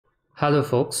Hello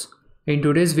folks, in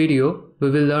today's video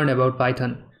we will learn about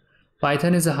Python.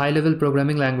 Python is a high-level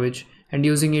programming language and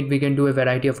using it we can do a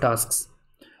variety of tasks.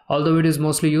 Although it is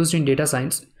mostly used in data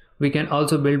science, we can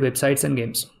also build websites and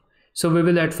games. So we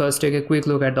will at first take a quick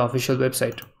look at the official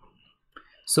website.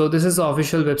 So this is the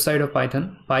official website of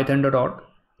Python, python.org.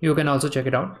 You can also check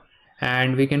it out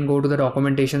and we can go to the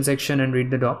documentation section and read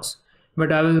the docs.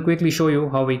 But I will quickly show you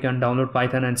how we can download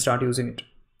Python and start using it.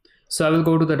 So I will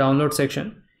go to the download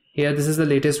section. Here this is the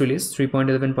latest release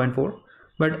 3.11.4,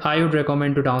 but I would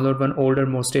recommend to download one older,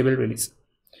 more stable release.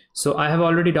 So I have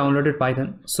already downloaded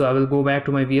Python, so I will go back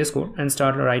to my VS Code and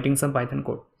start writing some Python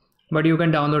code. But you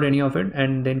can download any of it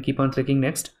and then keep on clicking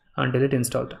next until it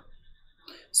installed.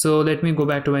 So let me go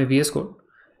back to my VS Code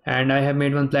and I have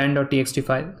made one plan.txt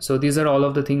file. So these are all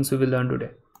of the things we will learn today.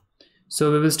 So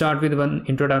we will start with one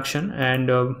introduction and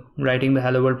writing the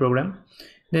hello world program.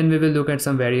 Then we will look at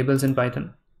some variables in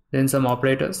Python, then some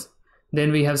operators.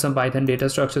 Then we have some Python data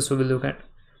structures we will look at.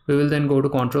 We will then go to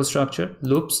control structure,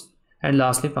 loops, and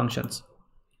lastly functions.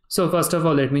 So first of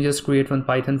all, let me just create one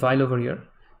Python file over here.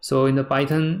 So in the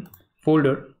Python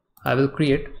folder, I will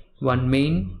create one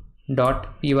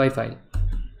main.py file.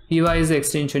 Py is the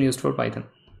extension used for Python.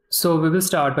 So we will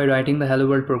start by writing the hello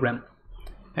world program.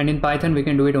 And in Python, we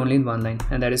can do it only in one line,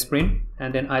 and that is print,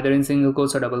 and then either in single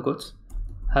quotes or double quotes,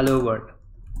 hello world.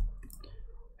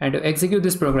 And to execute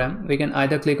this program, we can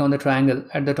either click on the triangle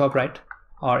at the top right,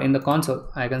 or in the console,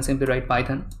 I can simply write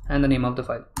Python and the name of the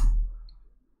file.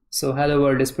 So hello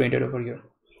world is printed over here.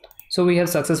 So we have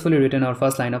successfully written our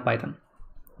first line of Python.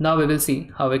 Now we will see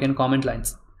how we can comment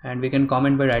lines, and we can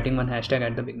comment by writing one hashtag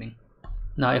at the beginning.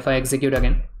 Now if I execute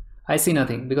again, I see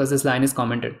nothing because this line is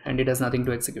commented and it has nothing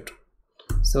to execute.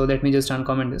 So let me just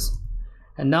uncomment this.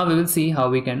 And now we will see how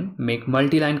we can make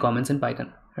multi-line comments in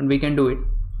Python, and we can do it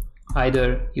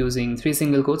either using 3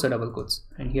 single quotes or double quotes.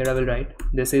 And here I will write,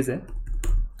 this is a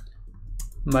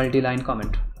multi-line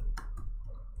comment.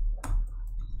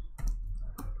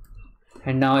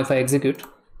 And now if I execute,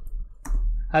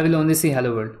 I will only see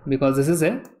hello world because this is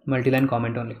a multi-line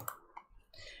comment only.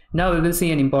 Now we will see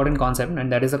an important concept,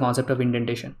 and that is the concept of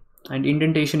indentation. And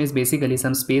indentation is basically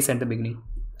some space at the beginning.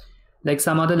 Like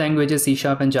some other languages, C#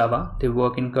 and Java, they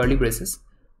work in curly braces.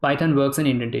 Python works in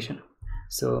indentation.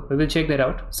 So we will check that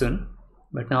out soon.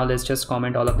 But now let's just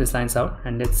comment all of these lines out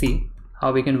and let's see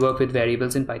how we can work with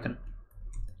variables in Python.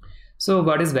 So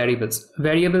what is variables?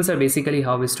 Variables are basically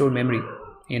how we store memory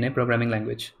in a programming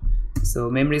language. So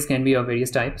memories can be of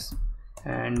various types,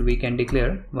 and we can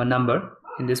declare one number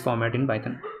in this format in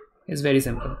Python. It's very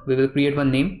simple. We will create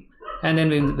one name and then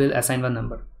we will assign one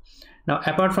number. Now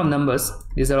apart from numbers,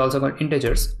 these are also called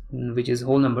integers, which is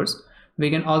whole numbers. We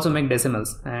can also make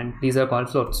decimals, and these are called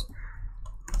floats.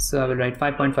 So I will write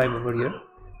 5.5 over here,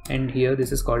 and here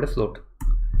this is called a float.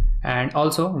 And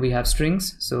also we have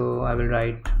strings, so I will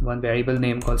write one variable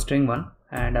name called string1,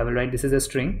 and I will write this is a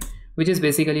string, which is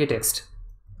basically a text.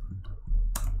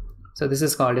 So this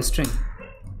is called a string.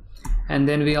 And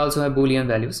then we also have boolean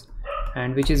values,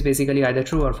 and which is basically either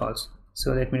true or false.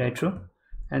 So let me write true,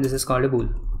 and this is called a bool.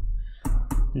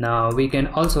 Now we can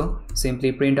also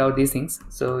simply print out these things.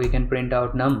 So we can print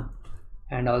out num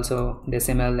and also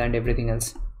decimal and everything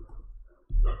else.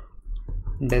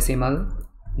 Decimal,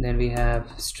 then we have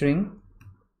string,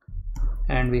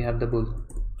 and we have the bool.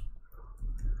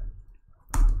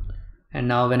 And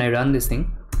now when I run this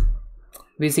thing,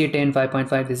 we see 10,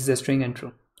 5.5, this is a string and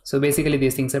true. So basically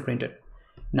these things are printed.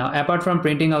 Now apart from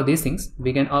printing out these things,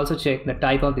 we can also check the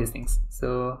type of these things.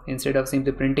 So instead of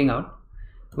simply printing out,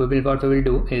 what we will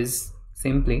do is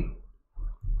simply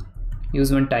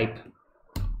use one type.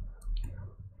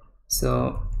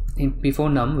 So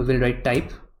before num we will write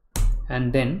type,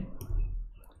 and then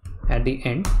at the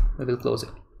end we will close it.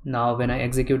 Now when I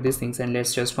execute these things, and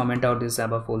let's just comment out these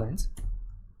above 4 lines,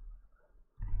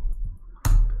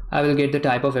 I will get the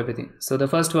type of everything. So the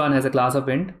first one has a class of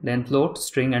int, then float,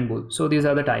 string, and bool. So these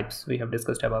are the types we have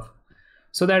discussed above.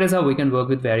 So that is how we can work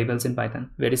with variables in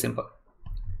Python. Very simple.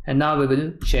 And now we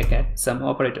will check at some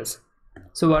operators.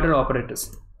 So what are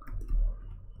operators?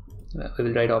 We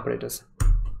will write operators.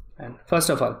 And first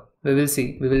of all, we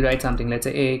will write something. Let's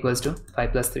say a equals to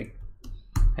 5 plus 3.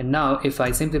 And now if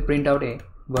I simply print out a,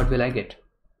 what will I get?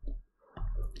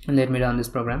 And let me run this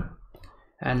program.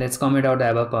 And let's comment out the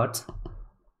above parts.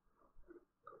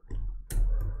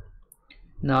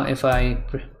 Now if I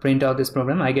print out this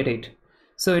program, I get 8.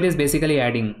 So it is basically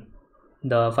adding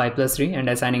the 5 plus 3 and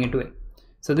assigning it to a.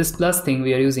 So this plus thing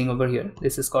we are using over here,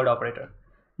 this is called operator.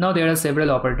 Now there are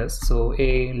several operators. So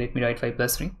a, let me write 5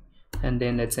 plus 3, and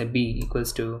then let's say b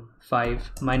equals to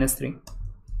 5 minus 3.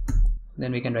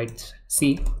 Then we can write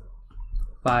c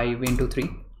 5 into 3,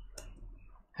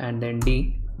 and then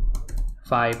D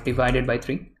 5 divided by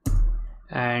 3,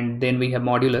 and then we have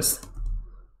modulus,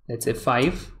 let's say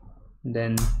 5,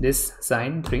 then this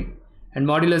sign 3, and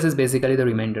modulus is basically the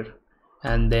remainder,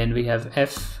 and then we have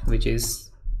F, which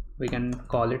is, we can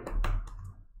call it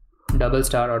double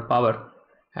star or power,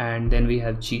 and then we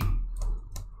have G,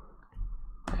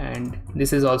 and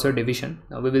this is also division.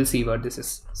 Now we will see what this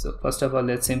is. So first of all,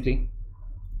 let's simply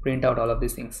print out all of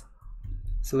these things.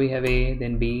 So we have A,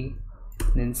 then B,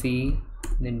 then C,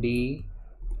 then D,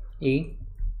 E,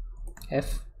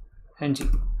 F, and G,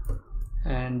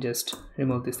 and just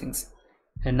remove these things.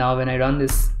 And now when I run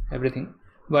this everything,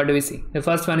 what do we see? The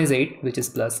first one is 8, which is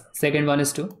plus, second one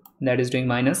is 2, that is doing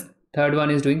minus, third one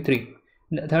is doing 3,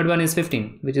 the third one is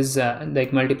 15, which is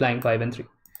like multiplying 5 and 3.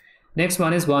 Next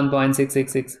one is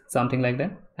 1.666, something like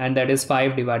that, and that is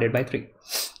 5 divided by 3,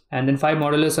 and then 5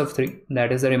 modulus of 3,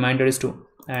 that is the remainder is 2,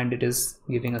 and it is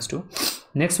giving us 2.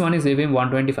 Next one is giving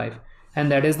 125, and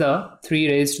that is the 3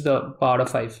 raised to the power of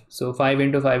 5, so 5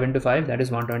 into 5 into 5, that is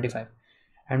 125.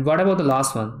 And what about the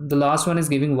last one? The last one is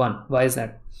giving 1. Why is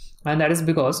that? And that is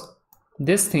because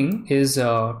this thing is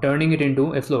turning it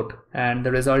into a float, and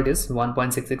the result is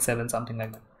 1.667, something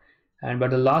like that. And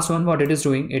but the last one, what it is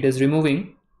doing, it is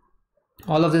removing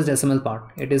all of this decimal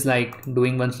part. It is like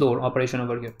doing one floor operation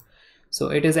over here. So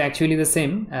it is actually the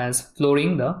same as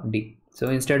flooring the D. So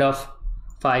instead of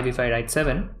 5, if I write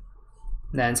 7,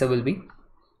 the answer will be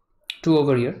 2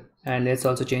 over here, and let's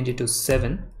also change it to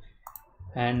 7,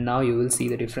 and now you will see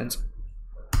the difference.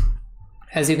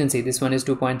 As you can see, this one is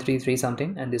 2.33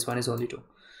 something, and this one is only 2.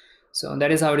 So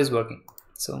that is how it is working.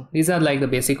 So these are like the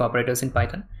basic operators in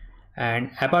Python,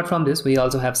 and apart from this we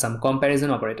also have some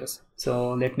comparison operators.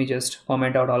 So let me just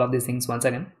comment out all of these things once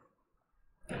again,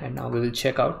 and now we will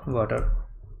check out what are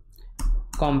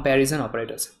comparison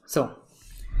operators. So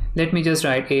let me just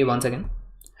write A once again,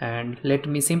 and let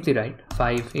me simply write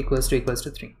 5 equals to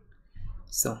 3.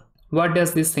 So what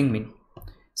does this thing mean?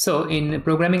 So in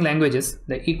programming languages,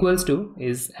 the equals to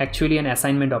is actually an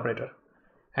assignment operator,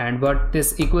 and what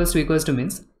this equals to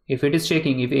means, if it is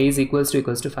checking if A is equals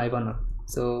to 5 or not.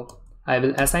 So I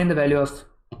will assign the value of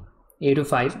A to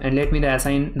 5, and let me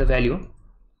assign the value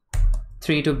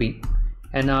 3 to B,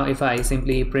 and now if I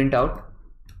simply print out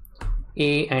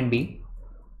A and B,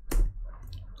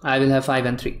 I will have 5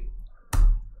 and 3.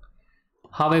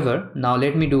 However, now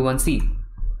let me do one C,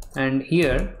 and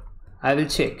here I will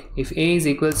check if A is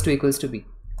equals to B.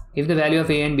 If the value of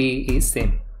A and B is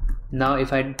same, now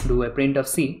if I do a print of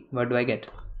C, what do I get?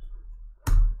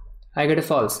 I get a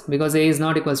false, because A is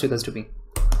not equals to B.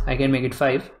 I can make it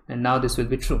 5, and now this will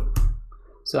be true.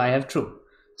 So I have true.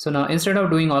 So now instead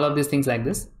of doing all of these things like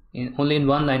this, only in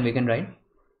one line we can write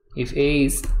if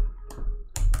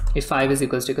 5 is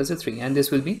equals to 3, and this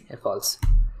will be a false.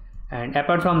 And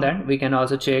apart from that, we can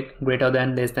also check greater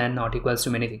than, less than, not equals to,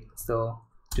 many things. So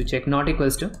to check not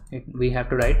equals to, we have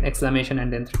to write exclamation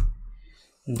and then 3.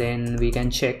 Then we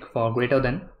can check for greater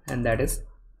than, and that is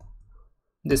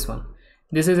this one.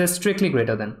 This is a strictly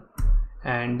greater than,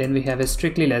 and then we have a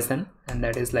strictly less than, and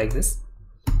that is like this.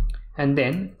 And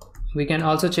then we can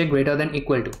also check greater than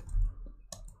equal to.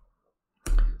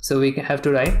 So we have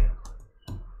to write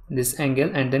this angle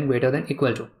and then greater than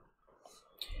equal to.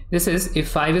 This is if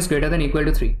 5 is greater than equal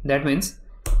to 3. That means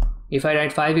if I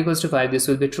write 5 equals to 5, this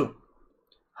will be true.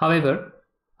 However,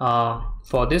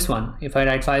 for this one, if I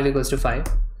write 5 equals to 5,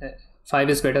 5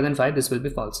 is greater than 5, this will be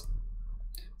false.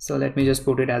 So let me just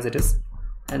put it as it is,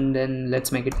 and then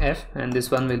let's make it F, and this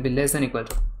one will be less than equal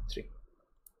to 3.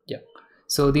 Yeah.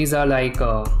 So these are like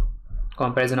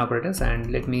comparison operators, and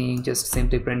let me just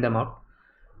simply print them out.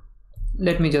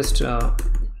 Let me just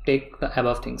take the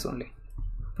above things only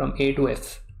from A to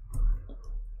F.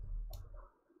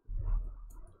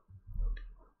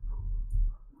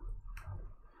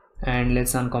 And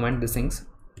let's uncomment these things.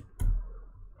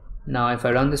 Now if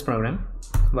I run this program,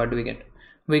 what do we get?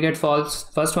 We get false.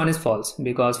 First one is false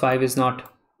because 5 is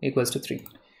not equals to 3.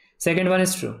 Second one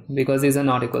is true because these are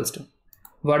not equals to.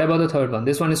 What about the third one?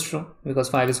 This one is true because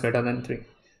 5 is greater than 3.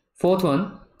 Fourth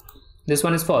one, this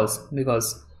one is false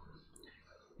because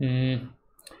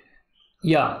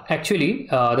yeah, actually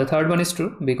the third one is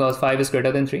true because 5 is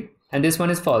greater than 3, and this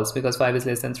one is false because 5 is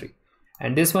less than 3.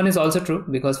 And this one is also true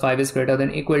because 5 is greater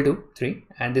than equal to 3,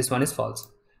 and this one is false.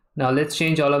 Now let's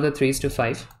change all of the 3's to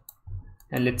 5,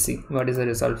 and let's see what is the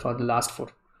result for the last 4.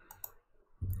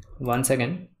 Once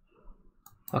again,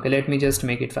 okay, let me just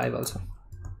make it 5 also.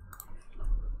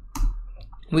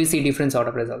 We see different sort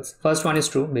of results. First one is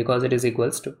true because it is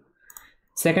equals to.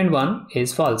 Second one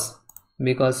is false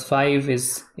because 5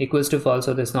 is equals to false,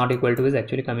 so this not equal to is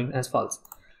actually coming as false.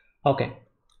 Okay,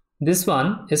 this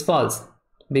one is false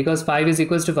because 5 is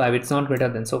equals to 5, it's not greater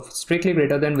than, so strictly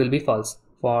greater than will be false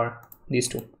for these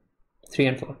two, 3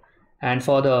 and 4. And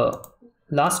for the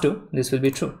last two, this will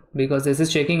be true because this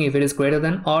is checking if it is greater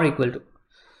than or equal to.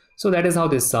 So that is how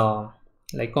this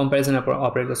like comparison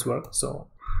operators work. So,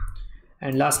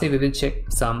 and lastly we will check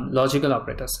some logical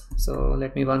operators. So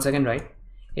let me once again write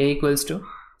a equals to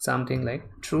something like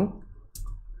true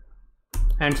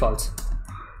and false,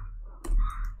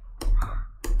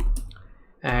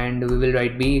 and we will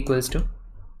write b equals to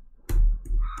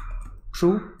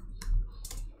true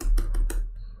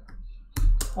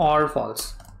or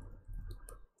false,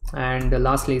 and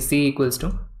lastly c equals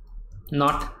to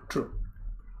not true.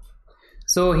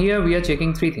 So here we are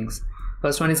checking three things.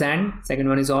 First one is and, second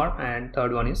one is or, and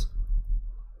third one is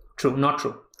true, not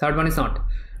true. Third one is not.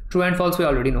 True and false we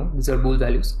already know, these are bool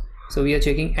values. So we are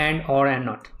checking and, or, and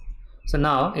not. So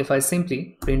now if I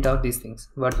simply print out these things,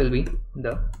 what will be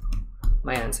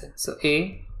my answer? So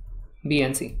A, B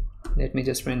and C. Let me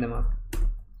just print them out.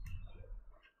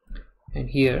 And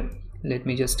here let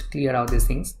me just clear out these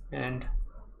things and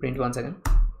print once again.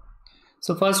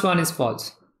 So first one is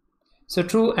false. So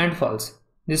true and false,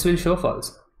 this will show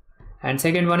false. And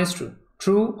second one is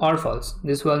true or false,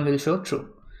 this one will show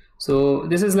true. So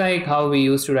this is like how we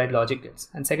used to write logic gates.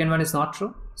 And second one is not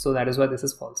true, so that is why this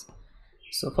is false.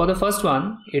 So for the first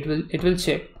one, it will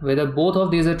check whether both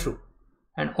of these are true,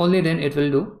 and only then it will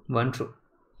do one true.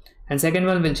 And second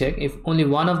one will check if only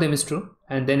one of them is true,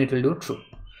 and then it will do true.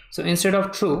 So instead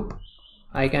of true,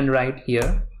 I can write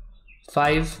here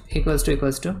 5 equals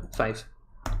to 5.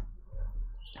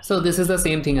 So this is the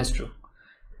same thing as true.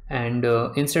 And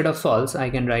instead of false, I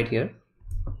can write here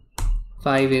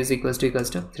 5 is equals to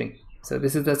 3. So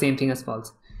this is the same thing as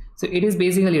false. So it is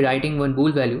basically writing one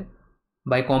bool value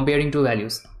by comparing two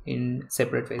values in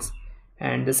separate ways,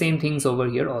 and the same things over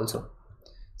here also.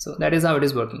 So that is how it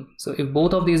is working. So if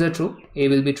both of these are true, A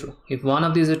will be true. If one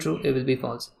of these are true, A will be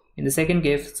false. In the second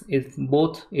case, if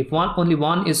only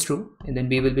one is true, and then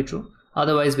B will be true,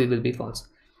 otherwise B will be false.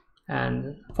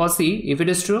 And for C, if it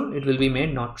is true, it will be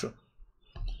made not true.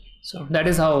 So that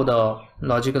is how the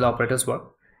logical operators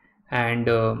work. And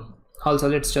also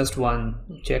let's just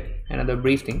check another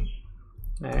brief thing,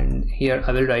 and here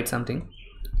I will write something.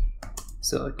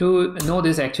 So to know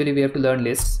this, actually we have to learn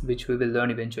lists, which we will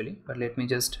learn eventually, but let me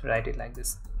just write it like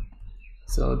this.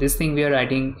 So this thing we are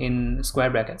writing in square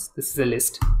brackets, this is a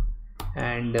list,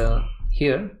 and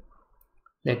here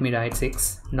let me write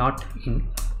 6 not in,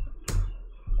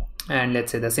 and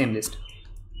let's say the same list.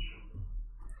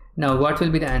 Now what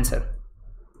will be the answer?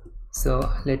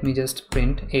 So let me just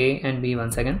print A and B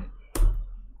once again,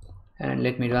 and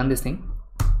let me run this thing.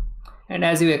 And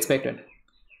as you expected,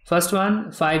 first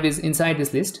one 5 is inside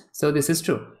this list, so this is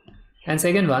true. And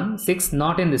second one 6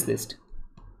 not in this list,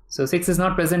 so 6 is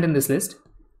not present in this list.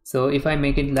 So if I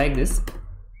make it like this,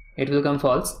 it will come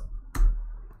false.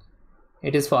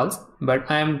 It is false, but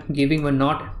I am giving one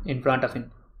not in front of it,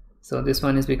 so this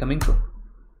one is becoming true.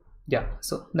 Yeah,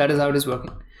 so that is how it is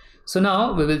working. So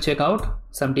now we will check out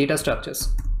some data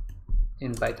structures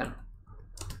in Python.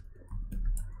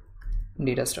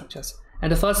 Data structures,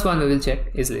 and the first one we will check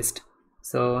is list.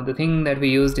 So the thing that we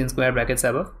used in square brackets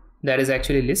above, that is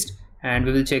actually list, and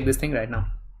we will check this thing right now.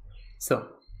 So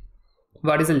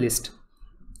what is a list?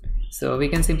 So we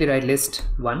can simply write list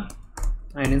 1,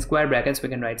 and in square brackets we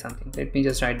can write something. Let me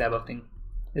just write the above thing.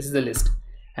 This is the list,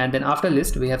 and then after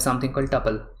list we have something called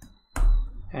tuple,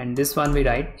 and this one we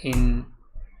write in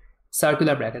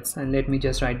circular brackets, and let me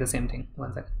just write the same thing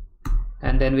one second.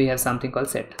 And then we have something called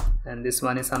set, and this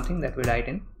one is something that we write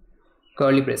in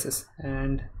curly braces,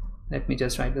 and let me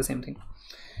just write the same thing.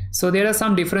 So there are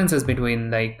some differences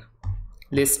between like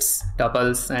lists,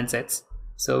 tuples and sets,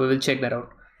 so we will check that out.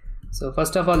 So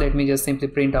first of all, let me just simply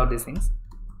print out these things.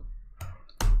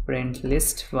 Print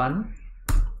list 1,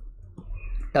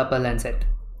 tuple and set.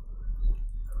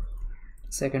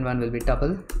 Second one will be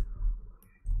tuple,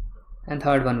 and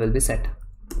third one will be set.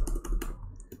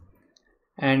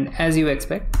 And as you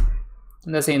expect,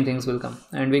 the same things will come,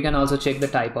 and we can also check the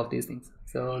type of these things.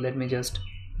 So let me just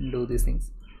do these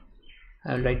things.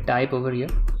 I'll write type over here,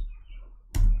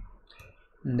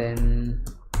 and then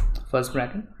first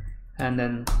bracket, and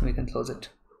then we can close it,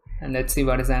 and let's see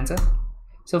what is the answer.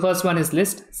 So first one is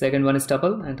list, second one is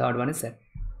tuple, and third one is set.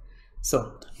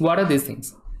 So what are these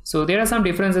things? So there are some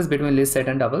differences between list, set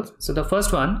and tuples. So the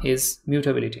first one is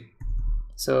mutability.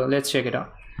 So let's check it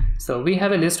out. So we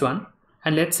have a list 1,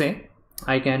 and let's say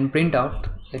I can print out,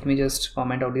 let me just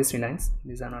comment out these 3 lines,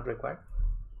 these are not required,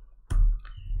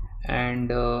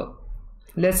 and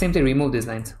let's simply remove these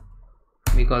lines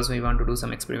because we want to do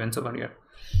some experiments over here.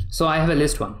 So I have a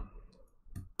list 1,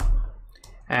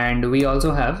 And we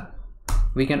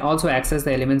can also access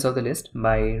the elements of the list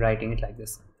by writing it like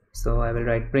this. So I will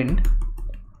write print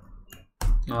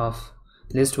of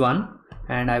list 1,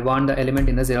 and I want the element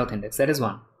in the 0th index, that is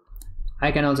 1.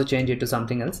 I can also change it to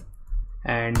something else,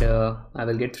 and I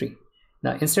will get 3.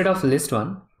 Now instead of list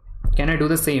 1, can I do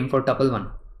the same for tuple 1?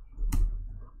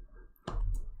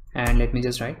 And let me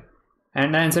just write,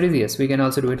 and the answer is yes, we can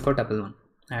also do it for tuple 1.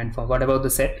 And for what about the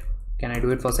set? Can I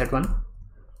do it for set 1,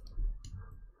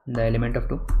 the element of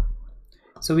 2?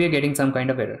 So we are getting some kind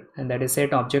of error, and that is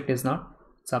set object is not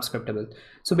subscriptable.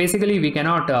 So basically we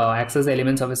cannot access the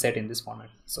elements of a set in this format.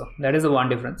 So that is the one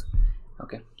difference.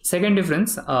 Okay, second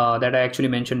difference that I actually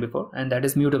mentioned before, and that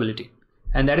is mutability,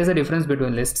 and that is the difference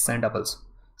between lists and tuples.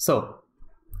 So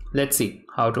let's see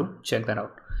how to check that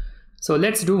out. So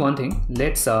let's do one thing.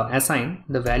 Let's assign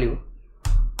the value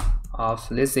of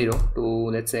list 0 to,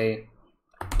 let's say,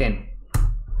 10.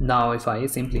 Now if I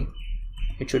simply,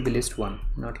 it should be list 1,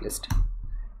 not list.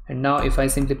 And now if I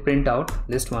simply print out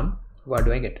list 1, what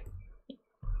do I get?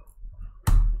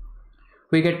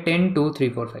 We get 10, 2, 3,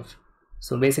 4, 5.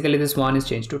 So basically this 1 is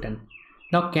changed to 10.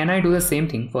 Now can I do the same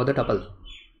thing for the tuple?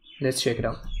 Let's check it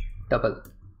out. Tuple.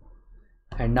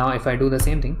 And now if I do the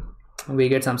same thing, we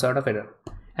get some sort of error.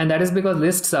 And that is because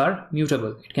lists are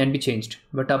mutable, it can be changed,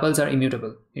 but tuples are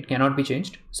immutable, it cannot be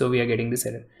changed. So we are getting this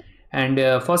error.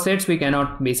 And for sets we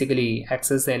cannot basically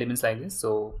access the elements like this,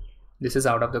 so this is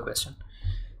out of the question.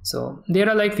 So there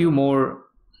are like few more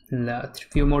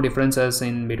differences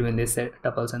in between this set,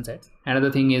 tuples and sets. Another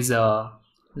thing is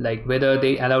like whether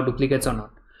they allow duplicates or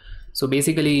not. So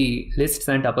basically lists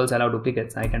and tuples allow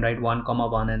duplicates. I can write 1,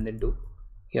 1 and then 2.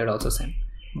 Here also same,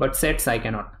 but sets I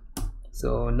cannot.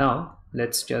 So now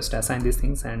let's just assign these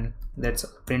things and let's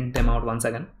print them out once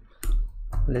again.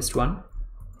 List 1,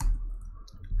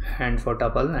 and for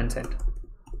tuple and set,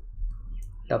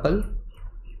 tuple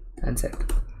and set.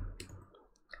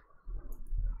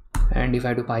 And if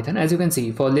I do Python, as you can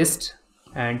see, for list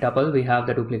and tuple we have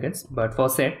the duplicates, but for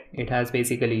set it has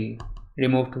basically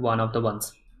removed one of the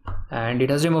ones and it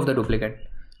has removed the duplicate.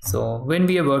 So when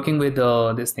we are working with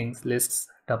these things, lists,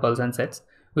 tuples and sets,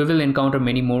 we will encounter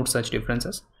many more such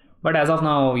differences. But as of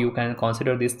now, you can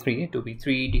consider these 3 to be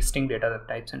 3 distinct data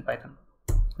types in Python.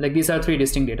 Like these are 3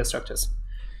 distinct data structures.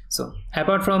 So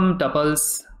apart from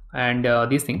tuples and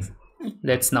these things,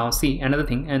 let's now see another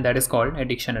thing, and that is called a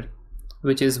dictionary,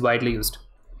 which is widely used.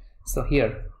 So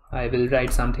here I will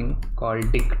write something called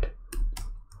dict1,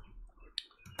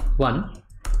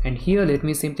 and here let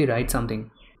me simply write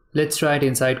something. Let's write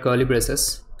inside curly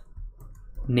braces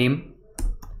name,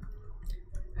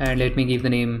 and let me give the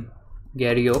name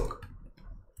Gary Oak,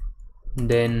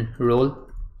 then role,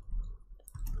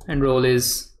 and role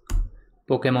is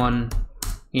Pokemon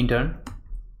intern,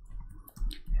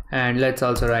 and let's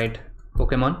also write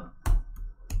Pokemon,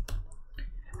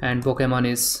 and Pokemon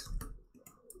is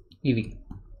Eevee,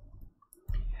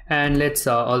 and let's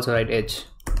also write age,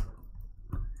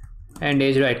 and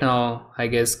age right now I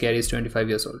guess Gary is 25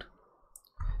 years old.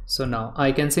 So now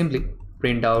I can simply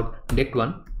print out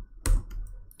dict1,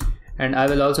 and I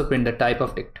will also print the type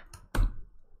of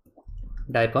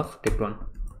dict1.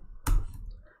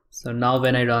 So now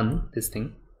when I run this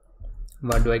thing,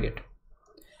 what do I get?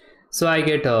 So I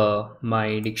get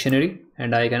my dictionary,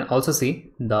 and I can also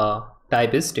see the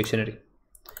type is dictionary.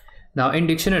 Now in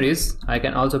dictionaries I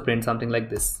can also print something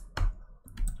like this,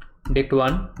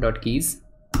 dict1.keys.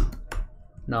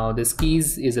 Now this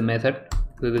keys is a method.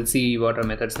 We will see what are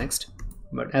methods next,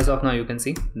 but as of now you can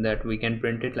see that we can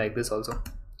print it like this also.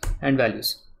 And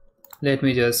values, let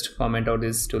me just comment out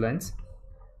these 2 lines,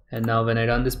 and now when I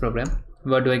run this program,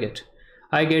 what do I get?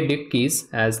 I get dict keys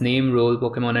as name, role,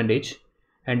 Pokemon and age,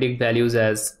 and dict values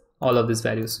as all of these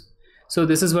values. So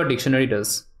this is what dictionary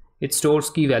does. It stores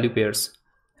key value pairs,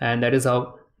 and that is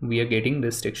how we are getting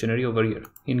this dictionary over here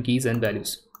in keys and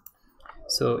values.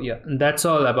 So yeah, that's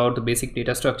all about the basic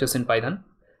data structures in Python.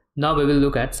 Now we will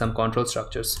look at some control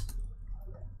structures.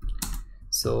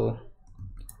 So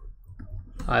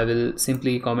I will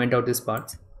simply comment out these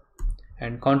parts,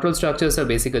 and control structures are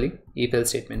basically if-else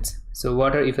statements. So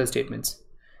what are if-else statements?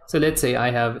 So let's say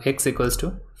I have x equals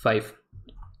to 5,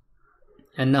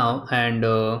 and now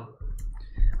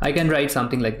I can write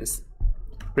something like this,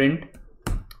 print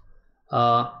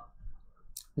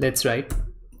let's write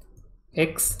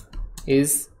x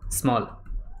is small,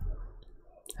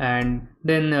 and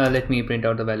then let me print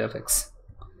out the value of x.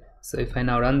 So if I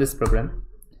now run this program,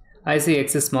 I see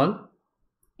x is small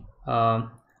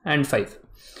and 5.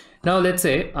 Now let's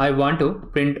say I want to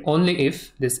print only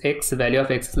if this value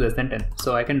of x is less than 10.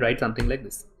 So I can write something like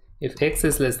this. If x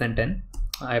is less than 10,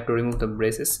 I have to remove the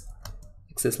braces.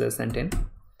 X is less than 10.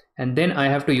 and then I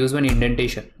have to use one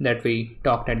indentation that we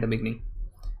talked at the beginning.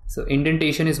 So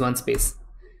indentation is one space.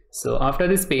 So after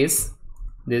this space,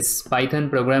 this Python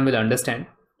program will understand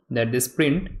that this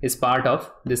print is part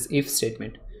of this if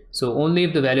statement. So only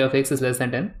if the value of x is less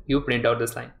than 10, you print out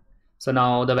this line. So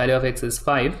now the value of x is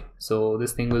 5, so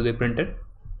this thing will be printed.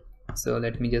 So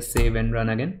let me just save and run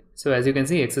again. So as you can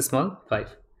see, x is small,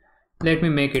 5. Let me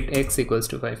make it x equals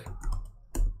to 5.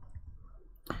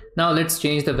 Now let's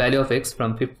change the value of x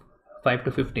from 5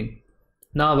 to 15.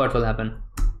 Now what will happen?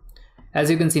 As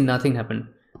you can see, nothing happened.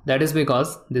 That is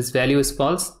because this value is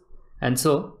false, and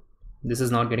so this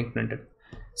is not getting printed.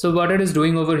 So what it is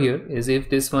doing over here is, if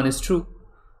this one is true,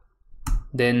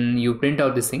 then you print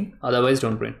out this thing, otherwise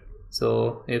don't print.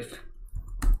 So if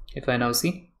I now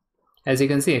see, as you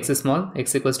can see, x is small,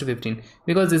 x equals to 15,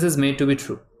 because this is made to be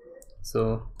true.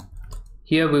 So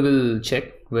here we will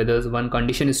check whether one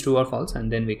condition is true or false, and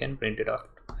then we can print it out.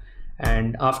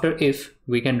 And after if,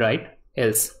 we can write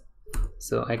else.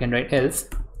 So I can write else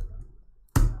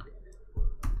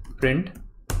print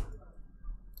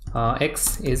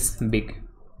x is big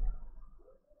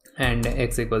and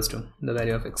x equals to the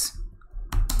value of x.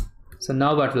 So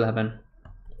now what will happen?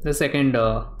 The second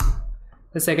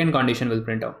condition will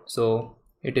print out. So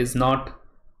it is not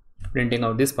printing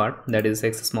out this part, that is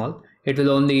x is small. It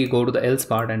will only go to the else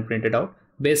part and print it out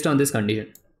based on this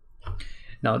condition.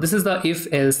 Now this is the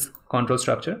if else control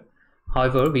structure.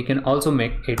 However, we can also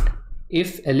make it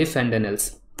if, elif, and then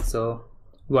else. So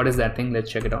what is that thing?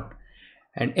 Let's check it out.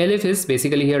 And elif is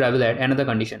basically, here I will add another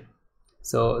condition.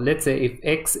 So let's say if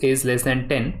x is less than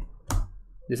 10,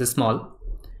 this is small,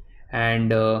 and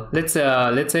let's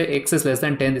say x is less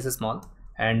than 10, this is small,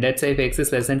 and let's say if x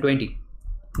is less than 20,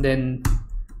 then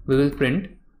we will print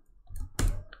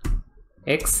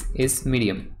x is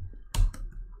medium,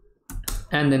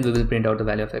 and then we will print out the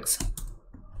value of x.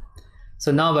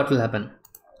 So now what will happen?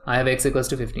 I have x equals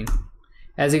to 15.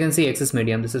 As you can see, x is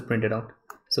medium, this is printed out.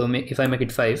 So if I make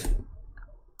it 5,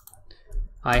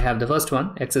 I have the first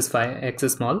one, x is 5, x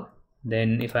is small.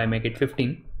 Then if I make it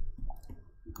 15,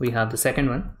 we have the second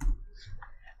one.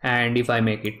 And if I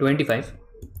make it 25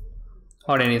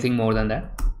 or anything more than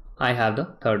that, I have the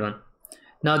third one.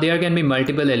 Now there can be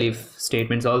multiple elif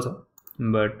statements also,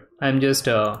 but I'm just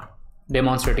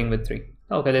demonstrating with 3.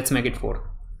 Okay, let's make it 4.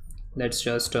 Let's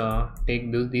just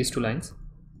take these 2 lines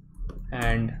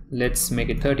and let's make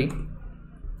it 30.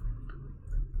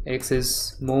 X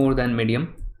is more than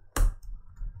medium,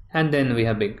 and then we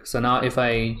have big. So now if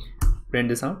I print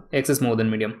this out, x is more than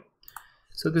medium.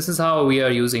 So this is how we are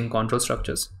using control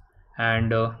structures. And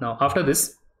now after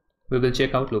this, we will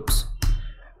check out loops.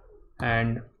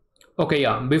 And okay,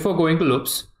 yeah, before going to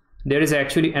loops, there is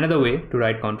actually another way to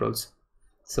write controls.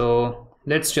 So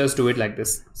let's just do it like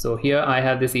this. So here I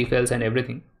have this if else and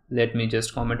everything. Let me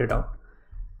just comment it out.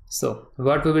 So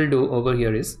what we will do over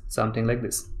here is something like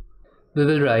this. We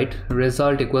will write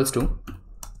result equals to,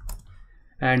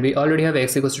 and we already have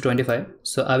x equals to 25.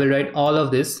 So I will write all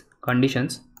of these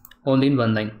conditions only in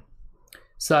one line.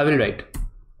 So I will write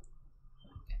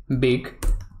big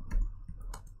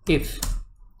if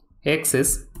x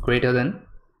is greater than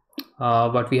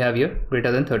what we have here,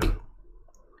 greater than 30,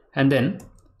 and then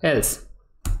else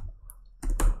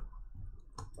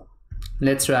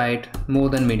let's write more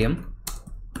than medium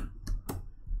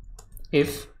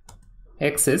if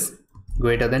x is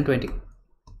greater than 20.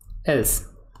 Else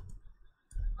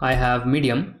I have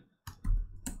medium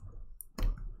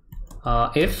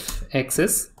if x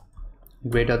is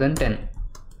greater than 10,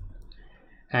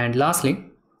 and lastly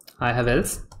I have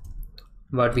else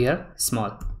what we have,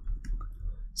 small.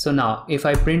 So now if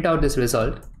I print out this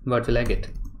result, what will I get?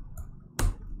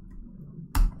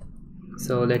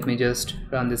 So let me just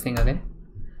run this thing again.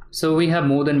 So we have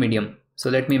more than medium, so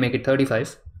let me make it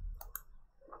 35,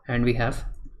 and we have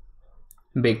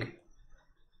big.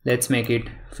 Let's make it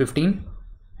 15,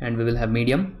 and we will have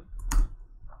medium.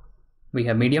 We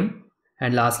have medium,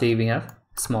 and lastly we have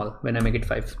small when I make it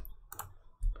 5.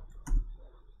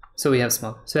 So we have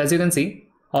small. So as you can see,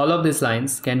 all of these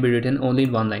lines can be written only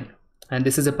in one line, and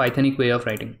this is a Pythonic way of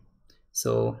writing.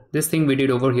 So this thing we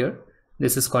did over here,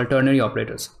 this is called ternary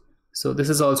operators. So this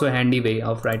is also a handy way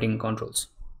of writing controls.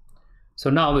 So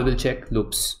now we will check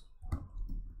loops.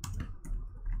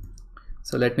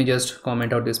 So let me just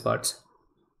comment out these parts.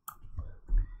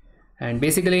 And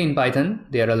basically in Python,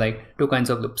 there are like 2 kinds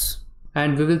of loops,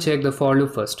 and we will check the for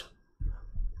loop first.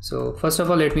 So first of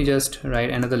all, let me just write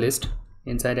another list.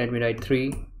 Inside let me write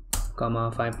 3,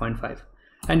 5.5.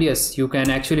 And yes, you can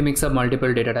actually mix up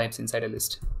multiple data types inside a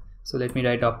list. So let me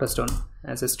write Dr. Stone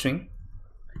as a string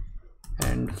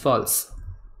and false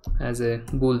as a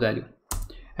bool value.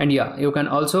 And yeah, you can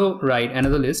also write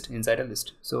another list inside a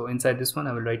list. So inside this one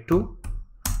I will write 2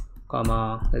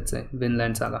 comma, let's say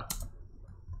Vinland Saga.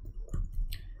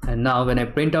 And now when I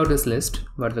print out this list,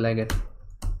 what will I get?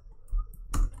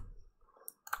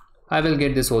 I will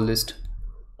get this whole list.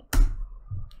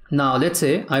 Now let's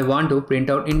say I want to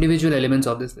print out individual elements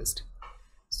of this list.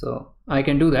 So I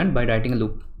can do that by writing a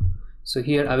loop. So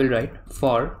here I will write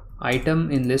for item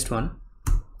in list 1,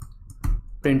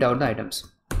 print out the items.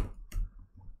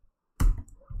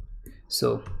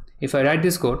 So if I write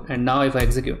this code and now if I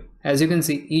execute, as you can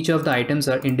see, each of the items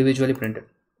are individually printed.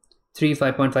 3,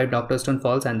 5.5 Dr. Stone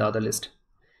false and the other list.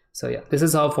 So yeah, this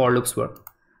is how for loops work.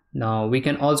 Now we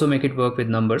can also make it work with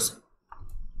numbers.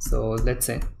 So let's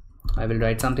say I will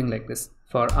write something like this.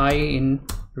 For I in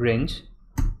range,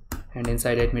 and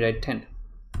inside let me write 10.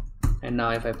 And now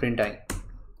if I print I,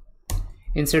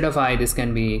 instead of I, this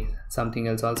can be something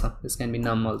else also. This can be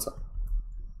num also.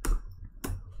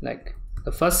 Like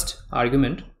the first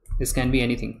argument, this can be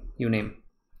anything you name.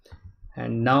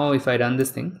 And now if I run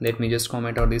this thing, let me just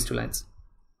comment out these 2 lines.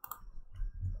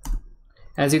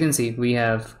 As you can see, we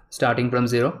have starting from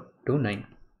 0 to 9.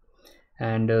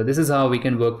 And this is how we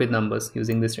can work with numbers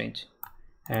using this range.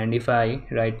 And if I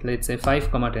write, let's say 5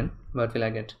 comma 10, what will I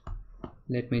get?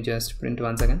 Let me just print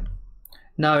once again.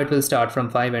 Now it will start from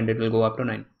 5 and it will go up to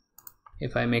 9.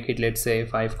 If I make it, let's say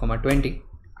 5 comma 20,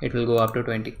 it will go up to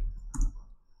 20.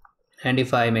 And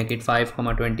if I make it 5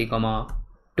 comma 20 comma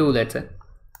 2, let's say,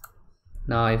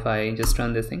 now if I just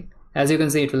run this thing, as you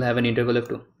can see, it will have an interval of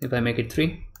 2. If I make it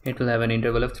 3, it will have an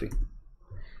interval of 3.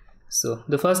 So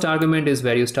the first argument is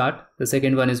where you start, the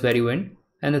second one is where you end,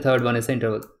 and the third one is the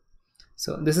interval.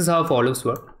 So this is how for loops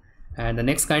work. And the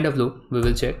next kind of loop we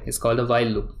will check is called a while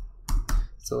loop.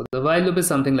 So the while loop is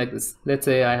something like this. Let's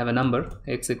say I have a number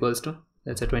x equals to,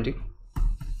 let's say 20,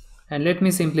 and let me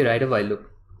simply write a while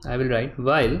loop. I will write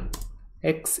while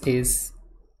x is,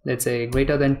 let's say,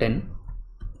 greater than 10,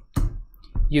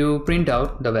 you print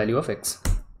out the value of x.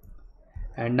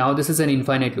 And now this is an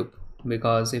infinite loop,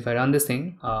 because if I run this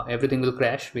thing, everything will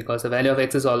crash because the value of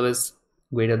x is always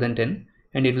greater than 10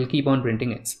 and it will keep on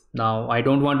printing x. Now I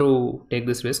don't want to take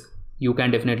this risk. You can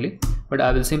definitely, but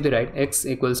I will simply write x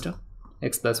equals to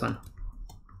x plus 1.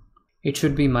 It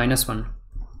should be minus 1.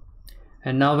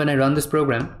 And now when I run this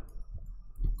program,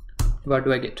 what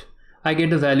do I get? I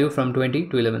get the value from 20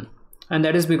 to 11. And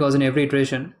that is because in every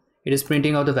iteration, it is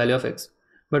printing out the value of x.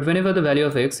 But whenever the value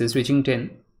of x is reaching 10,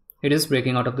 it is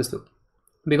breaking out of this loop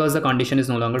because the condition is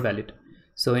no longer valid.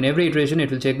 So in every iteration, it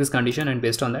will check this condition and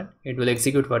based on that, it will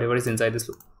execute whatever is inside this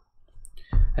loop.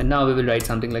 And now we will write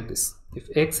something like this. If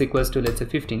x equals to, let's say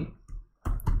 15,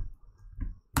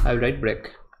 I will write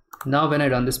break. Now when I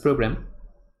run this program,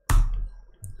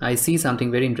 I see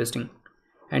something very interesting,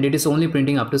 and it is only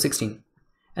printing up to 16.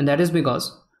 And that is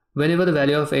because whenever the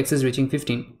value of x is reaching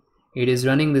 15, it is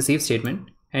running the if statement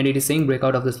and it is saying break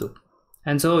out of this loop.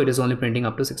 And so it is only printing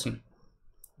up to 16.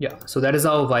 Yeah, so that is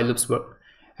how while loops work.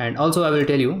 And also I will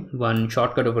tell you one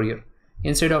shortcut over here.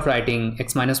 Instead of writing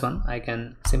x minus 1, I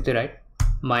can simply write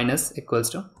minus equals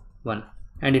to 1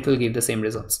 and it will give the same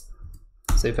results.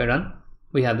 So if I run,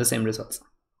 we have the same results.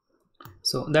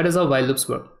 So that is how while loops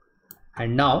work.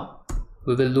 And now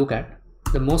we will look at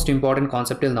the most important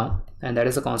concept till now, and that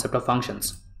is the concept of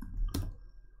functions.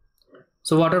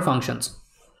 So what are functions?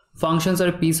 Functions are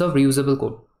a piece of reusable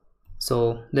code.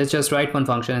 So let's just write one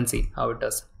function and see how it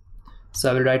does.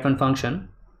 So I will write one function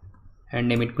and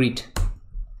name it greet.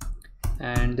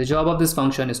 And the job of this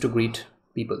function is to greet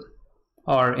people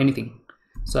or anything.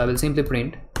 So I will simply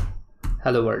print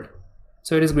hello world.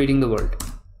 So it is greeting the world.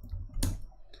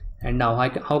 And now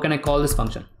how can I call this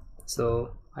function?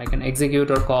 So I can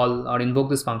execute or call or invoke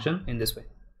this function in this way.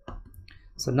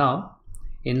 So now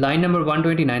in line number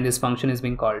 129, this function is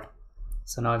being called.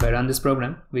 So now if I run this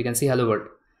program, we can see hello world.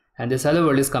 And this hello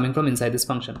world is coming from inside this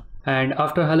function. And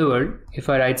after hello world, if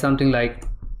I write something like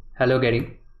hello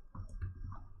Gary,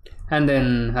 and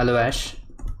then hello Ash,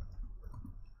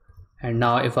 and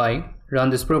now if I run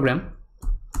this program,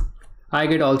 I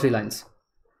get all 3 lines,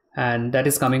 and that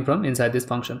is coming from inside this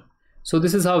function. So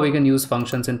this is how we can use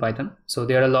functions in Python. So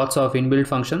there are lots of inbuilt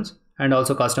functions and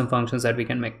also custom functions that we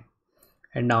can make.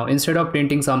 And now instead of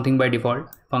printing something by default,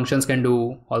 functions can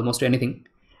do almost anything.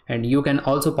 And you can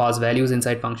also pass values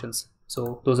inside functions.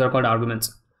 So those are called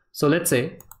arguments. So let's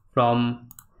say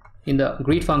in the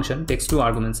greet function takes 2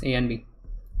 arguments, A and B.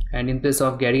 And in place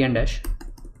of Gary and Ash,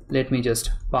 let me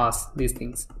just pass these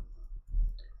things.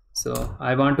 So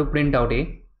I want to print out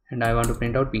A and I want to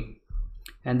print out B.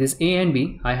 And this A and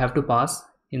B I have to pass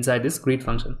inside this greet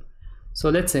function. So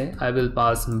let's say I will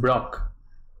pass Brock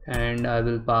and I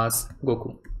will pass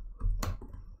Goku.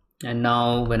 And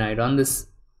now when I run this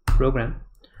program,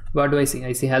 what do I see?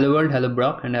 I see hello world, hello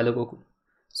Brock, and hello Goku.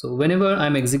 So whenever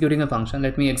I'm executing a function,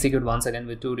 let me execute once again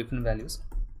with two different values.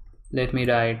 Let me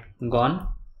write gone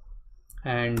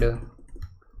and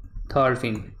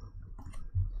Thorfinn.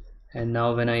 And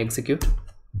now when I execute,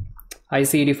 I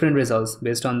see different results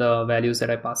based on the values that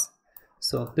I pass.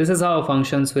 So this is how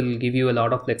functions will give you a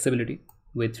lot of flexibility.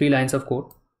 With 3 lines of code,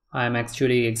 I am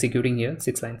actually executing here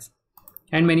 6 lines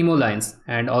and many more lines,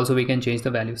 and also we can change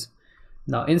the values.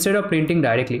 Now instead of printing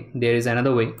directly, there is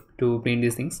another way to print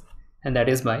these things, and that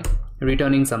is by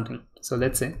returning something. So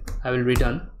let's say I will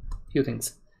return few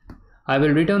things. I will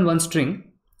return one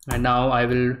string, and now I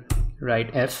will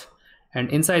write f, and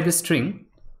inside this string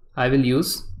I will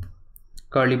use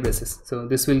curly braces. So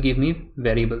this will give me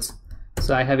variables.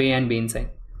 So I have a and b inside.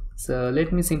 So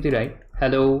let me simply write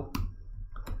hello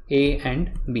a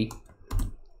and b,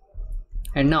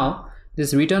 and now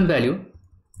this return value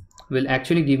will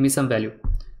actually give me some value.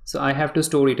 So I have to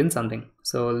store it in something.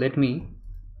 So let me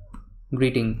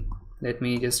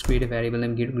just create a variable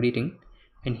named greeting,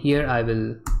 and here I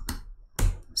will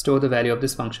store the value of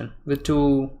this function with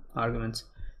 2 arguments.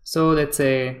 So let's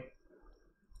say,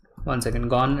 one second,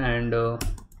 gone and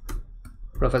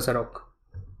Professor Oak.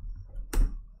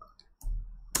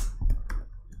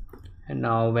 And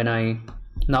now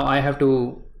I have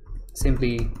to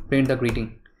simply print the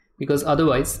greeting, because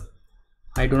otherwise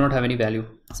I do not have any value.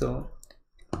 So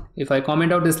if I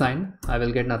comment out this line, I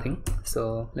will get nothing.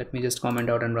 So let me just comment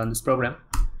out and run this program.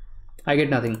 I get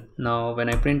nothing. Now when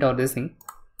I print out this thing,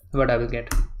 what I will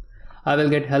get? I will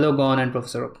get hello gone and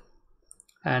Professor Oak.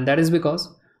 And that is because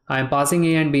I am passing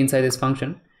a and b inside this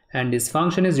function, and this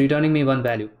function is returning me one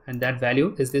value, and that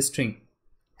value is this string,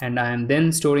 and I am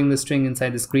then storing the string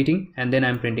inside this greeting, and then I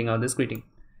am printing out this greeting.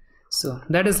 So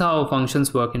that is how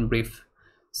functions work in brief.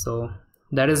 So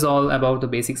that is all about the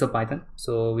basics of Python.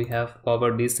 So we have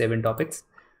covered these 7 topics,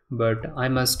 but I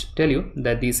must tell you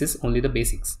that this is only the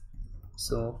basics.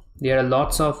 So there are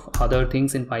lots of other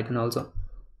things in Python also,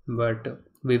 but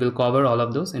we will cover all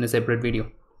of those in a separate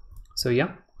video. So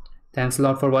yeah, thanks a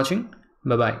lot for watching.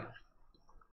 Bye bye.